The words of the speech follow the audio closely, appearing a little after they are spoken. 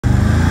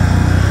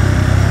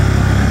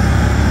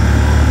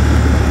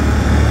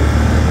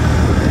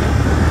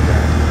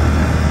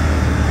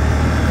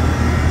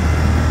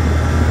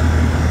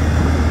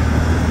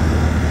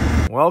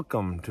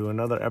welcome to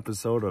another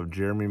episode of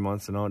Jeremy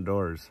Munson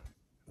Outdoors.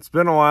 It's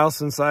been a while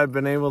since I've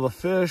been able to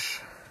fish.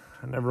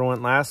 I never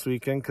went last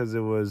weekend because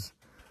it was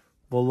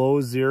below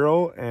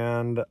zero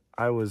and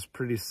I was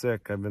pretty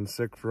sick. I've been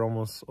sick for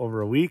almost over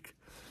a week.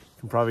 You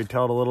can probably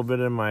tell it a little bit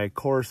in my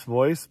coarse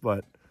voice,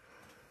 but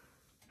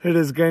it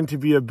is going to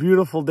be a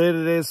beautiful day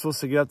today. It's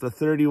supposed to get up to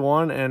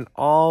 31 and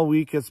all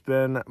week it's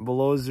been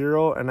below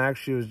zero, and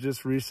actually it was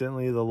just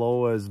recently the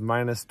low was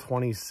minus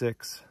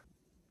 26.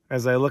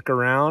 As I look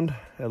around,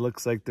 it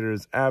looks like there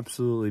is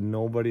absolutely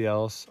nobody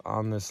else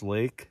on this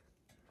lake,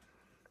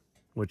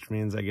 which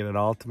means I get it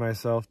all to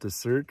myself to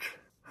search.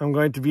 I'm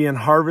going to be in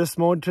harvest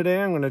mode today.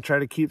 I'm going to try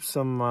to keep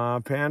some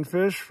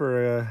panfish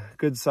for a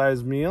good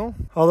sized meal.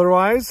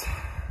 Otherwise,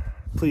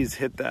 please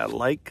hit that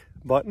like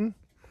button.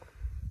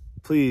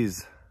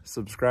 Please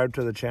subscribe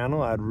to the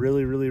channel. I'd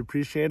really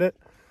appreciate it.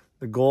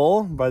 The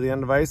goal by the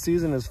end of ice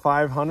season is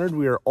 500.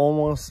 We are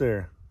almost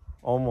there.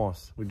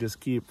 Almost. We just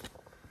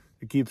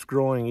it keeps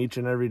growing each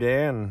and every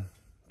day, and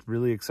it's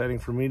really exciting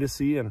for me to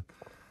see. And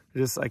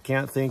I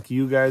can't thank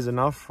you guys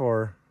enough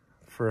for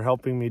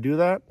helping me do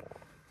that.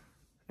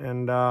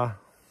 And yeah,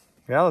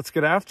 let's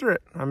get after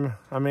it. I'm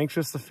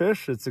anxious to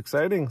fish. It's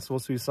exciting. It's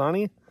supposed to be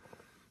sunny.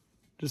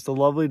 Just a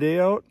lovely day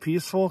out,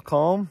 peaceful,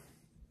 calm.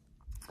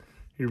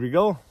 Here we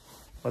go.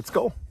 Let's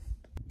go.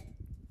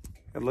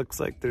 It looks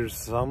like there's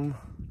some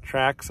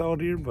tracks out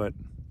here, but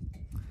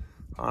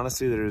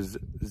honestly, there's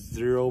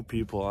zero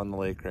people on the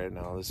lake right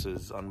now. This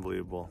is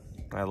unbelievable.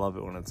 I love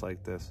it when it's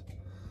like this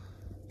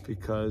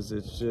because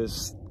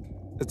it's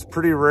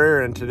pretty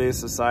rare in today's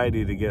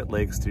society to get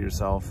lakes to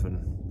yourself,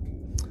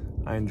 and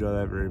I enjoy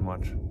that very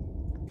much.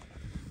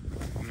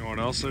 You know what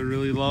else I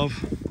really love?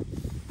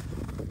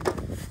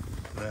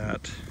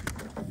 That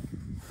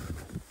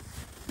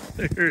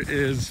there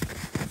is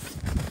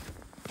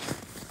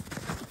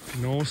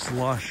no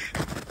slush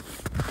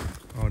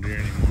out here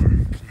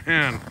anymore.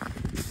 Man,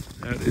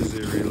 that is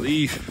a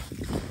relief.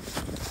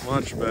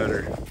 Much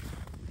better.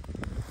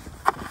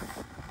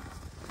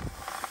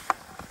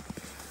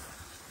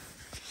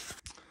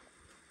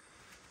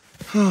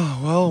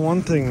 Well,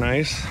 one thing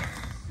nice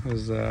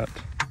is that,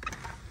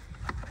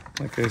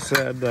 like I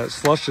said, that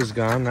slush is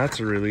gone. That's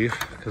a relief,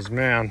 because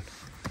man,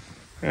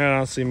 it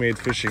honestly made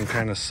fishing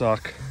kind of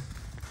suck.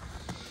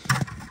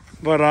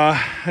 But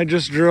I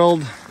just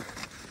drilled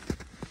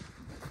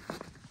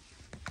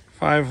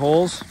 5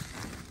 holes.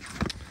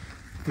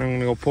 And I'm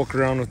gonna go poke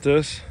around with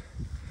this.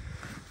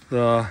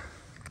 The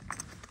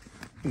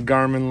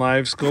Garmin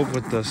Live Scope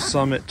with the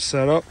Summit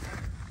setup.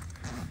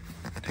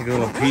 Take a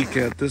little peek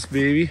at this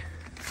baby.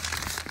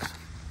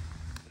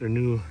 Their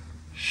new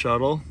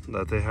Shuttle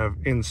that they have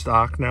in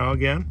stock now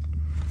again.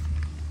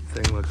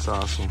 Thing looks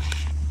awesome.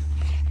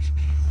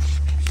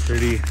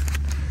 Pretty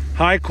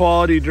high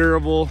quality,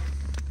 durable.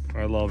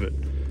 I love it.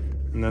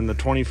 And then the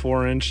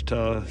 24-inch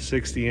to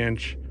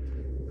 60-inch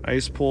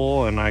ice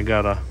pole, and I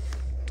got a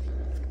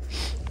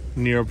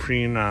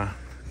neoprene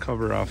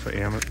cover off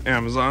of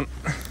Amazon.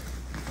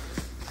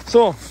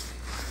 So,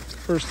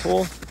 first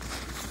hole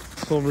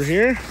is over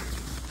here.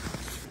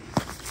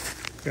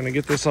 Gonna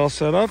get this all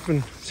set up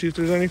and see if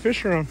there's any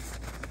fish around.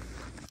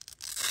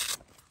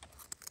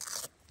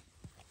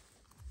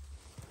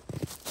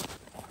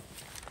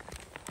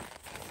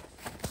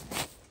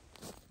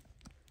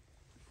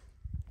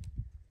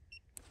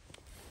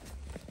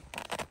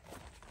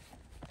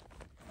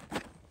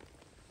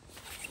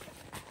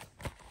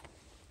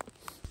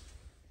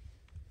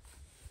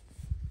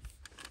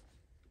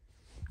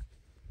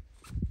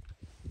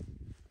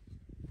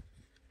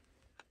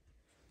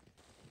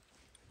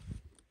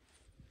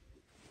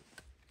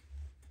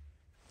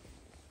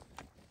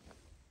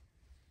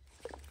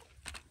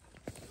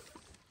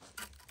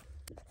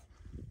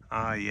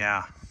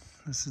 Yeah,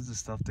 this is the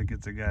stuff that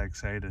gets a guy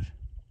excited.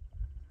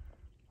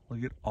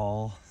 Look at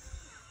all,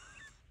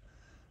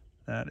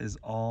 that is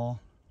all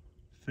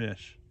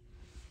fish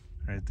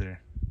right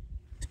there.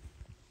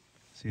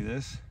 See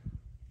this?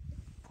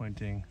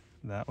 Pointing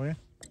that way.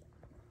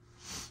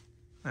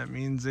 That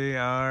means they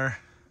are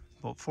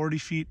about 40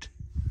 feet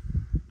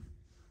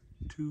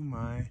to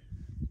my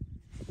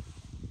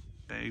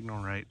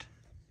diagonal right.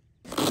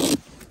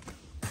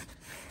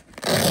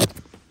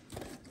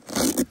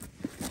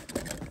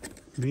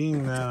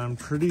 Being that I'm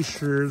pretty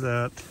sure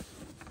that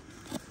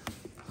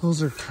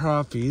those are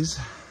crappies,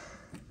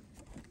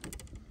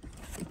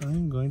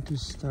 I'm going to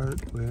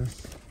start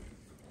with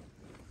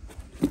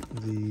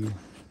the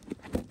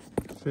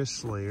fish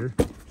slayer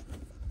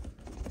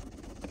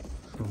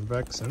from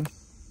Vexan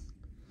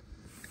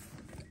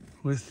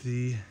with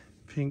the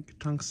pink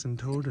tungsten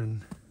toad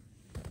and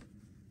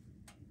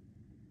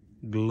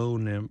glow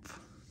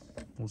nymph.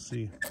 We'll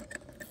see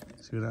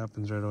what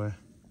happens right away.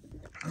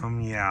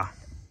 Yeah.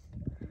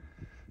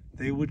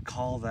 They would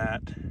call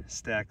that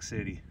Stack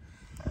City.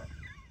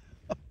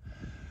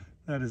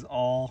 That is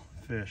all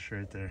fish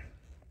right there.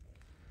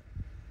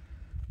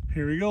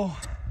 Here we go.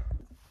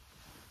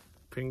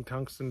 Pink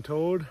tungsten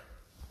toad.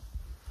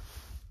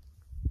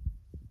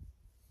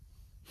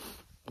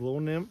 Glow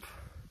nymph.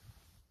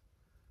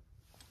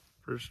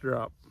 First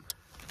drop.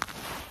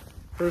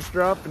 First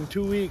drop in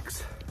 2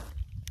 weeks.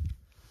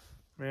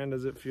 Man,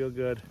 does it feel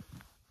good.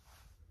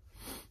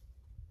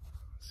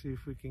 See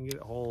if we can get it.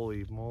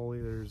 Holy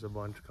moly, there's a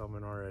bunch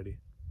coming already.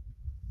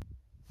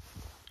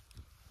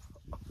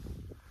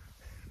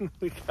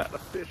 We got a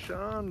fish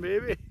on,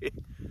 baby.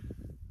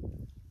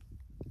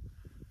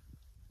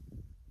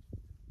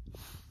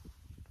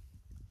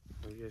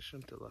 Maybe I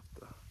shouldn't have left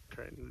the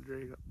trying to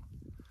drag up.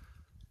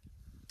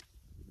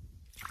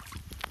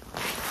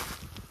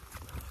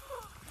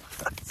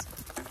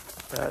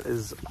 That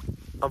is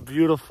a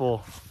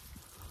beautiful,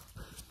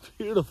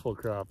 beautiful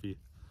crappie.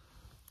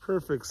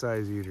 Perfect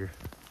size eater.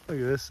 Look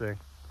at this thing.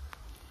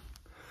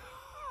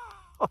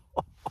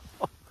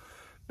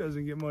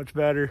 Doesn't get much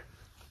better.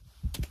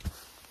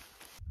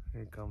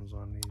 Here comes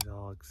one. He's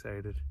all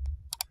excited.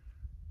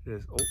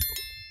 Just, oh,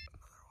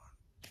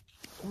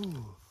 another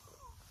one.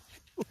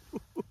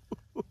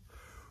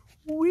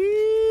 Ooh.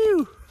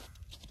 Woo!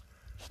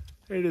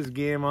 It is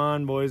game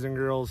on, boys and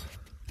girls.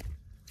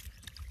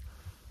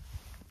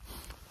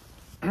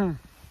 I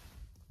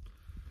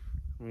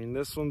mean,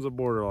 this one's a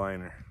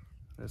borderliner.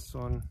 This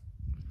one,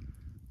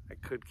 I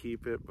could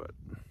keep it, but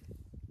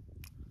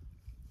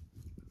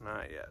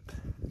not yet.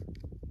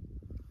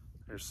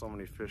 There's so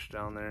many fish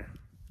down there.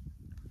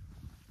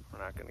 We're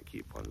not gonna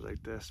keep ones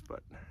like this,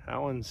 but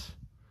that one's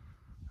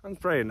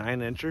probably a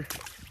 9-incher.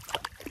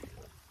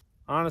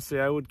 Honestly,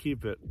 I would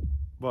keep it,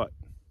 but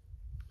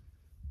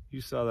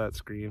you saw that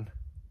screen.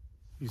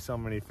 You saw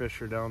how many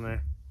fish are down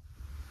there.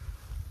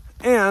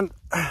 And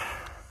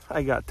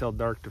I got till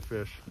dark to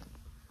fish.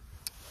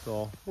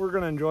 So we're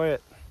gonna enjoy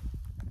it.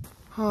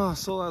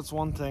 So that's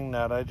one thing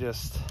that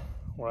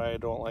what I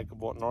don't like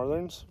about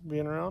northerns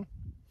being around.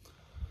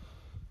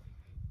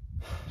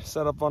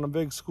 Set up on a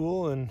big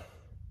school and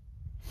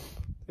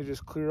they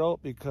just clear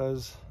out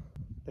because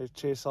they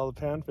chase all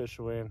the panfish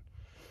away. And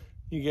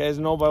you guys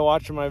know by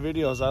watching my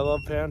videos, I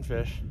love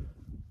panfish.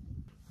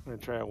 I'm gonna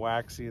try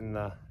waxing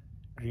the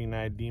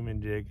green-eyed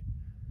demon jig.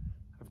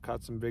 I've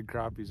caught some big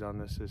crappies on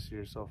this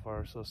year so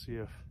far, so see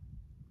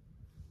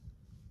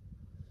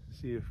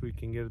if we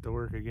can get it to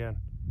work again.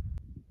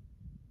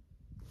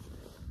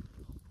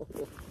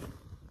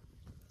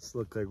 This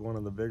looks like one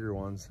of the bigger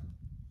ones.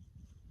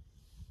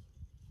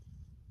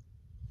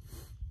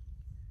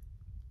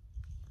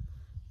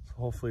 So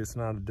hopefully it's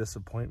not a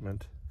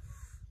disappointment.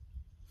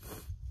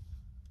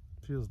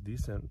 Feels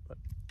decent, but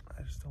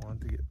I just don't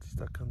want it to get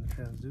stuck on the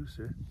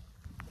transducer.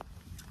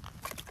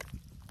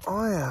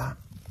 Oh yeah.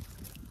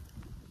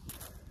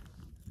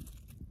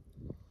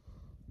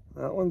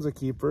 That one's a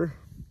keeper.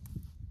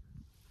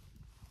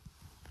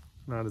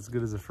 Not as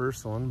good as the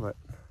first one, but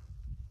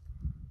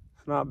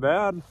it's not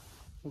bad.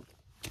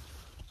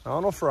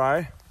 On a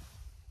fry.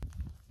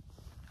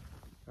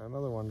 Got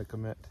another one to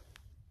commit.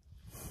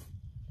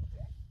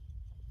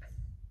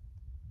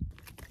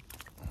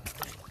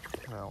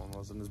 That one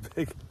wasn't as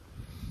big.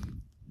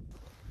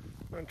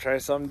 I'm gonna try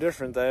something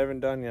different that I haven't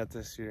done yet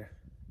this year.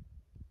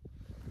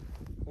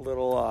 A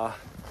little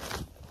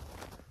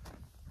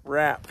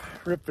rip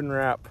and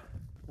wrap.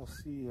 We'll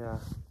see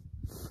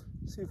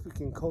if we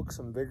can coax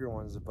some bigger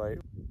ones to bite.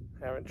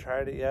 Haven't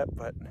tried it yet,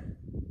 but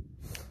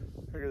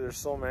I figure there's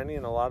so many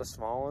and a lot of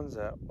small ones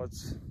that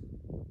what's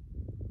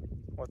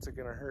it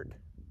gonna hurt?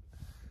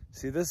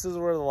 See, this is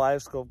where the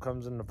live scope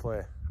comes into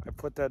play. I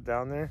put that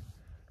down there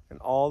and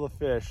all the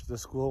fish, the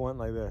school went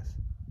like this.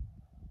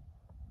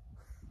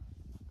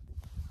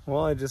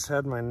 Well, I just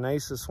had my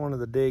nicest one of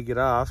the day get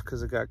off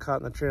because it got caught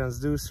in the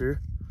transducer.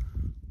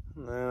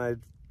 And then I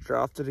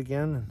dropped it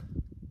again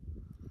and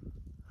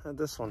had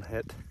this one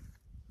hit.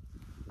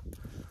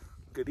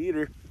 Good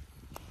eater.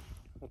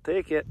 We'll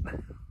take it.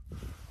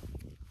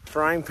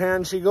 Frying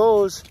pan she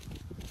goes.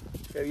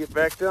 Gotta get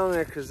back down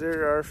there because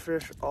there are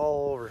fish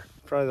all over.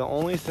 Probably the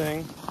only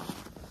thing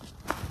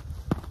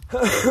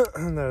that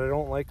I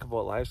don't like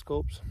about live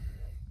scopes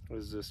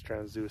is this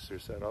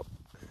transducer setup.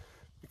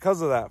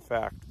 Because of that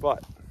fact,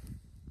 but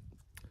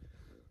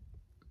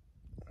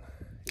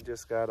you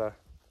just gotta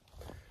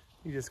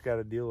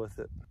deal with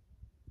it.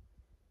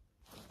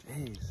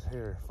 Jeez,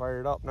 here,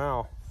 fired up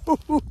now.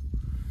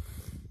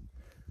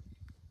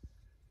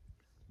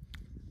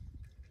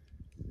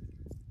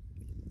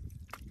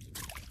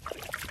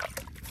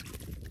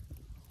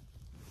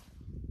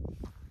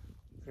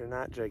 They're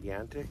not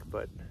gigantic,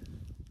 but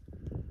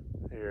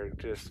they're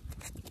just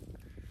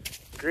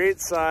great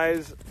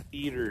size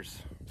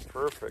eaters.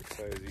 Perfect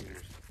size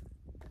eaters.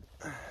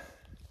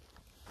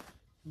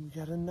 We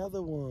got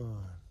another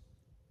one.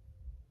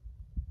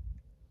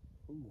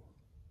 Ooh.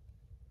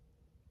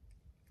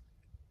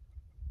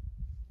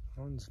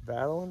 One's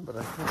battling, but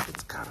I think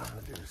it's got on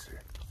the deucer.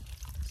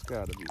 It's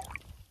gotta be.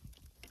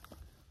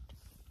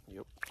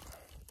 Yep.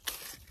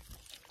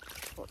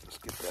 I'll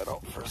just get that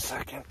out for a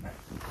second.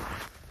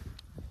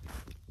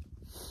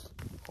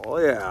 Oh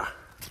yeah,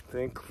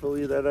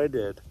 thankfully that I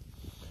did,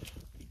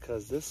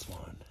 because this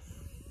one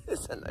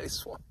is a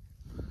nice one.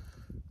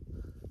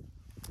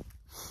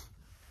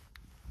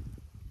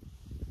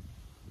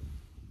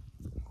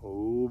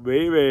 Oh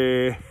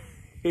baby.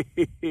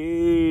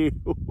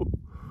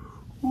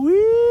 Ooh.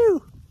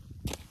 Woo!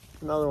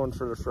 Another one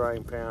for the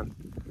frying pan.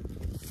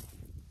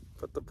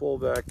 Put the pole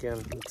back in.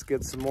 Let's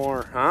get some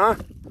more, huh?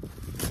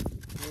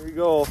 Here we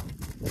go.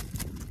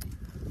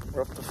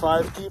 We're up to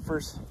 5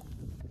 keepers.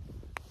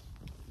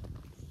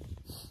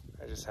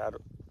 I just had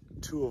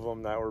 2 of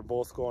them that were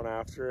both going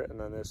after it, and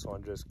then this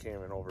one just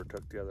came and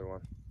overtook the other one.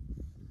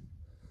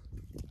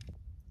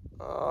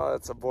 Oh,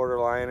 that's a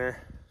borderliner.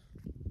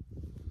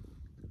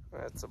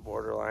 That's a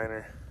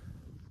borderliner.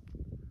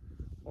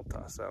 We'll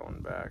toss that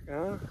one back,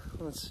 huh?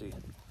 Let's see.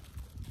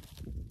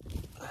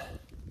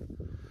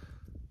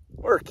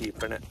 We're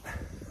keeping it.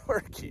 We're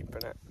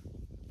keeping it.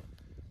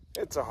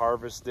 It's a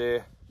harvest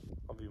day.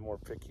 I'll be more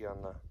picky on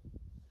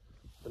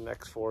the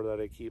next 4 that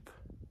I keep.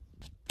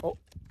 Oh,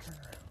 turn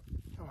around.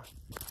 Come on.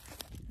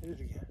 Hit it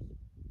again.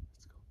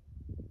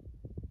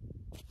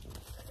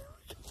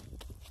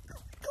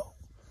 Let's go.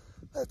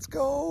 Let's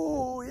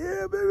go.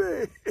 Yeah,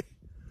 baby.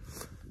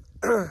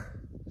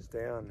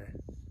 Stay on there.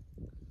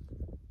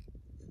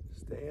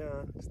 Stay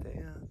on, stay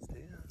on,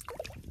 stay on.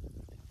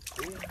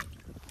 Stay on.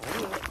 Oh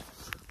yeah.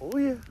 Oh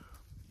yeah.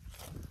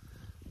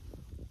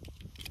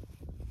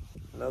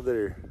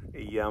 Another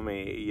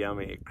yummy,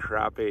 yummy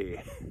crappie.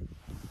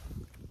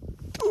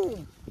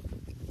 Boom.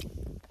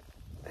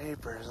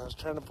 Papers. I was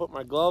trying to put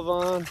my glove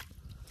on.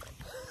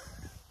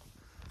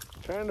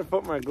 Had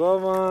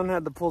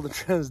to pull the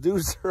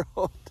transducer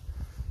out.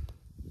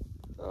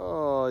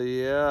 Oh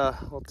yeah,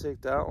 I'll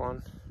take that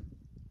one.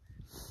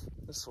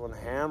 This one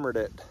hammered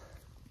it.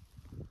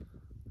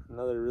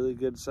 Another really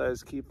good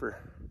sized keeper.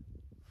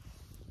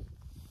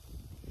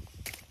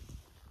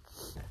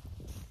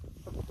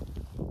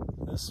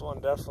 This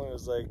one definitely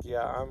was like,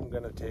 yeah, I'm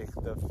gonna take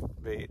the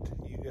bait.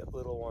 You get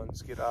little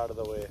ones, get out of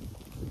the way.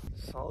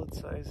 Solid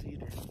size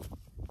eater.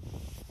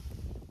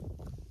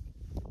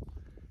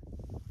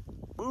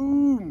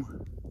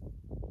 Boom!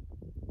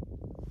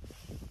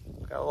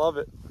 Gotta love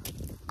it.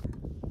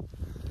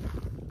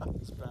 I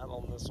was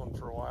battling this one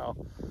for a while,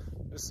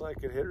 just so I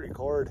could hit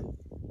record.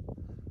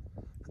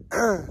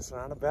 It's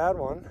not a bad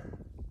one.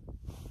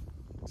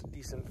 It's a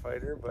decent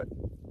fighter, but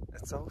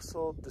it's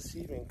also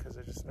deceiving because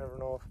I just never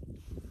know.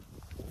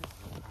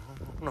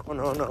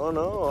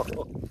 No.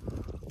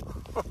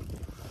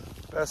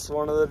 Best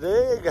one of the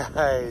day,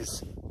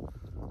 guys.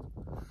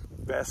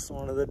 Best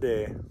one of the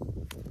day.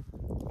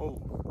 Oh.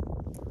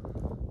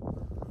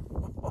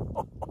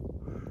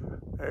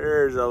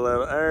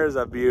 There's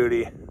a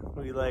beauty.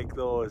 We like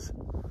those. A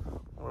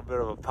little bit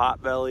of a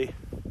pot belly.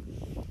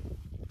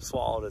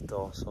 Swallowed it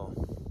though, so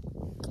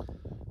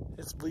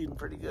it's bleeding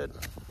pretty good.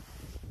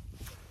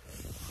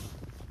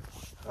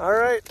 All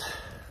right,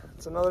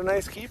 it's another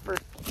nice keeper.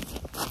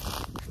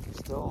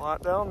 Still a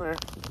lot down there.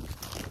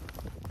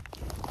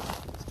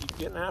 Let's keep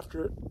getting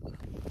after it.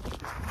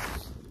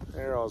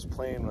 There, I was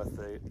playing with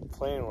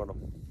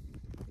them.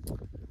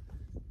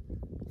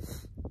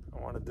 I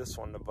wanted this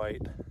one to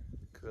bite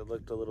because it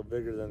looked a little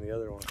bigger than the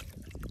other one,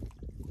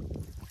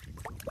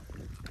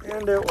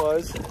 and it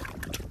was.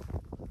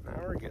 Now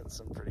we're getting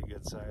some pretty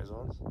good size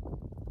ones.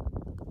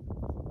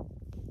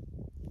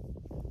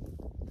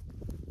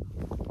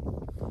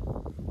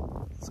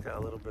 It's got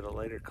a little bit of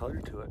lighter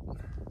color to it.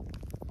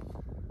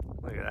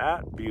 Look at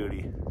that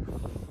beauty.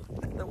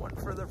 The one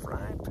for the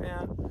frying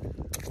pan.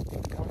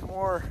 One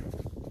more.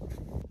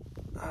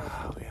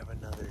 Ah, we have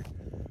another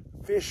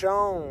fish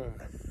on.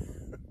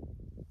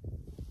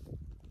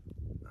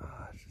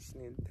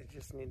 They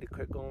just need to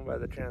quit going by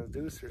the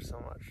transducer so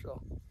much,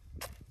 so.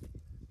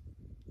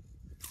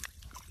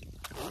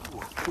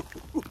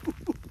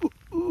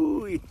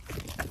 Ooh.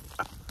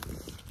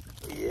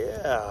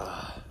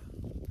 Yeah.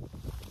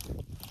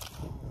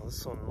 Oh,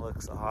 this one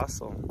looks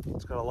awesome.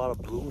 It's got a lot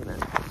of blue in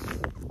it. I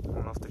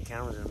don't know if the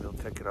camera's gonna be able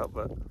to pick it up,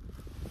 but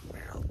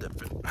here, I'll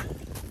dip it. Look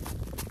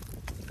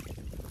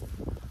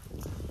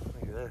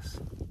at this.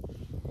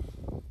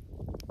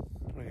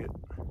 Look at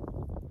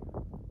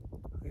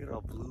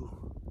how blue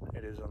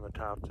it is on the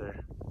top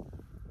there.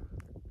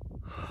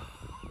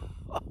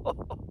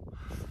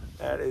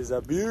 That is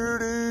a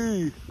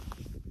beauty.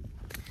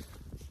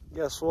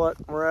 Guess what?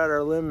 We're at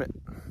our limit.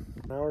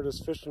 Now we're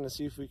just fishing to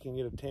see if we can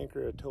get a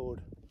tanker or a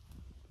toad.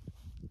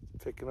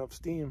 Picking up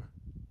steam.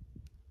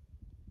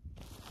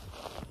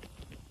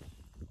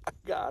 I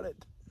got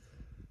it.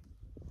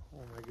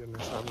 Oh my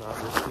goodness, I'm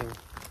not risking.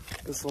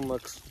 This one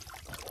looks...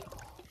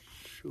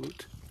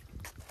 Shoot.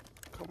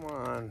 Come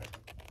on.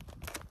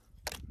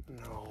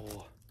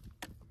 No.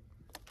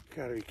 You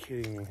gotta be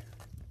kidding me.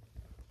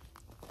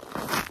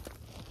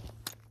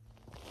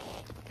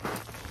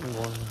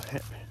 One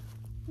hit me.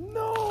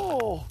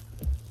 No!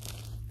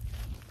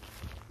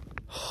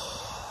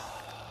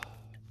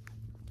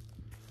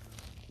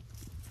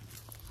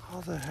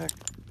 How the heck?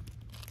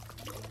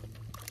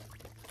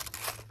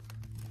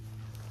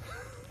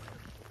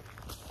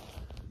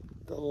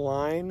 The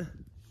line,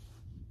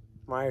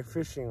 my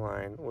fishing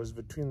line, was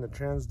between the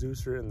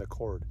transducer and the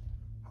cord.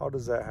 How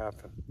does that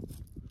happen?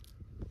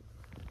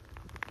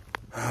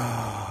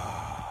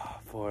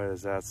 Boy,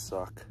 does that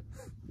suck.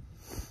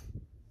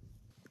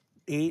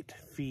 8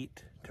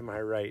 feet to to my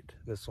right,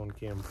 this one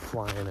came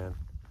flying in.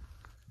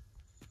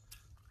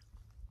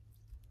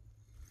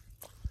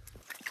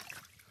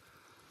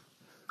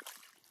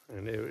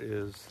 And it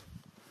is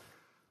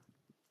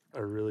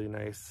a really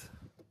nice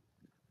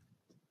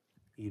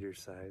eater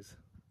size.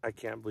 I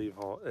can't believe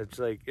how, it's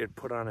like it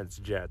put on its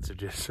jets. It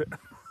just...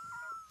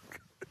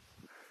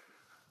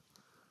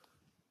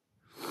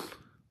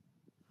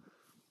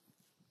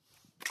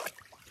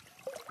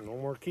 No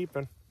more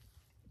keeping.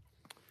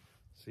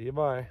 See you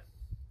bye.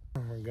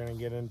 We're gonna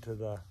get into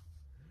the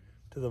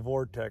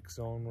vortex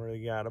zone where they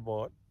got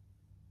about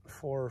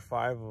 4 or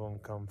 5 of them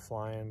come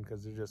flying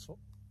because they just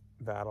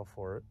battle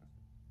for it.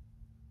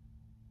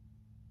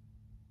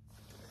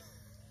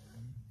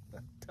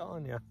 I'm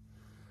telling you,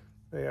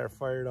 they are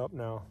fired up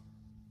now.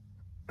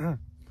 Oh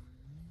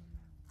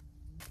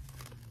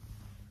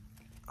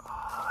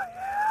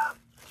yeah.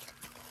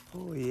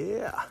 Oh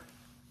yeah.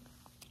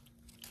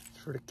 It's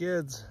for the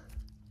kids.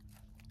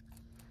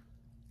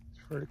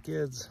 It's for the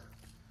kids.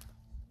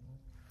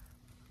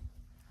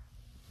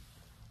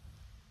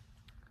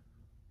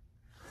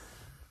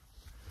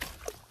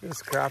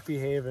 It's Crappie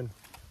Haven.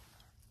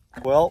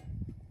 Well,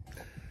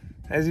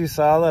 as you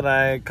saw that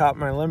I caught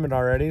my limit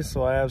already,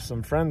 so I have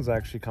some friends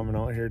actually coming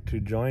out here to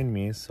join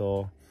me,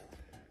 so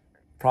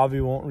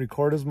probably won't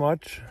record as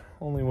much.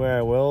 Only way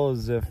I will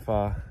is if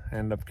I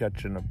end up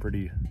catching a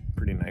pretty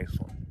nice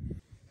one.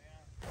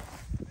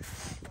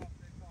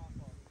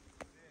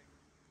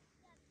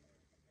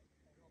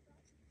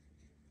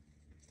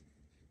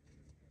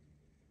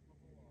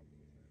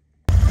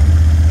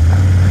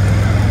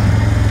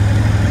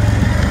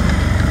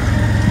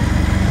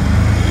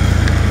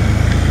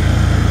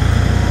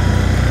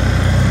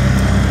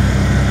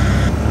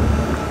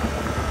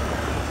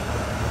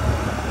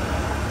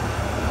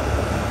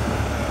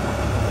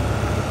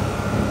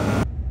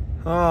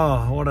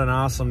 Oh, what an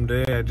awesome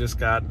day. I just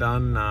got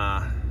done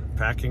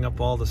packing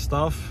up all the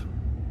stuff.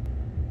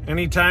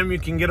 Anytime you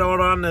can get out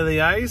onto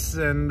the ice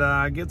and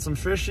get some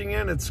fishing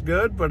in, it's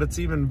good, but it's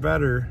even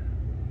better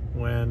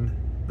when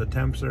the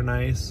temps are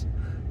nice,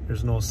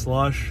 there's no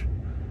slush,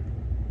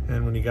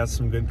 and when you got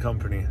some good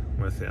company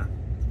with you.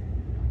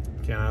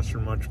 Can't ask for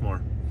much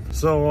more.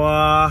 So,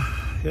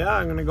 yeah,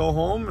 I'm gonna go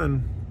home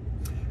and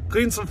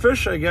clean some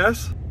fish, I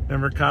guess.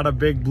 Never caught a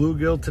big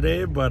bluegill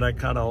today, but I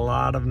caught a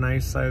lot of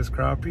nice sized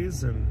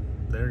crappies and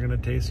they're gonna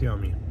taste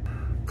yummy.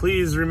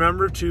 Please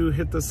remember to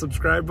hit the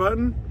subscribe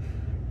button.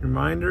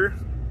 Reminder,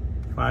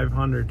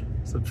 500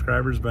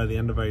 subscribers by the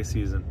end of ice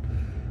season.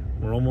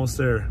 We're almost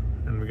there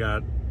and we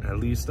got at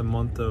least a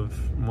month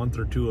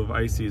or two of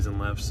ice season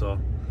left. So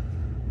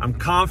I'm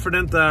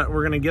confident that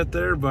we're gonna get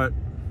there, but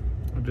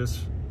I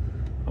just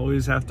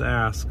always have to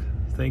ask.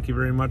 Thank you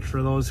very much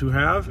for those who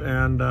have,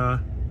 and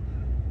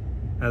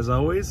as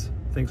always,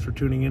 thanks for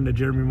tuning in to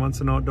Jeremy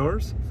Munson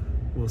Outdoors.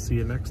 We'll see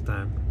you next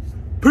time.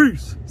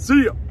 Peace.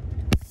 See ya.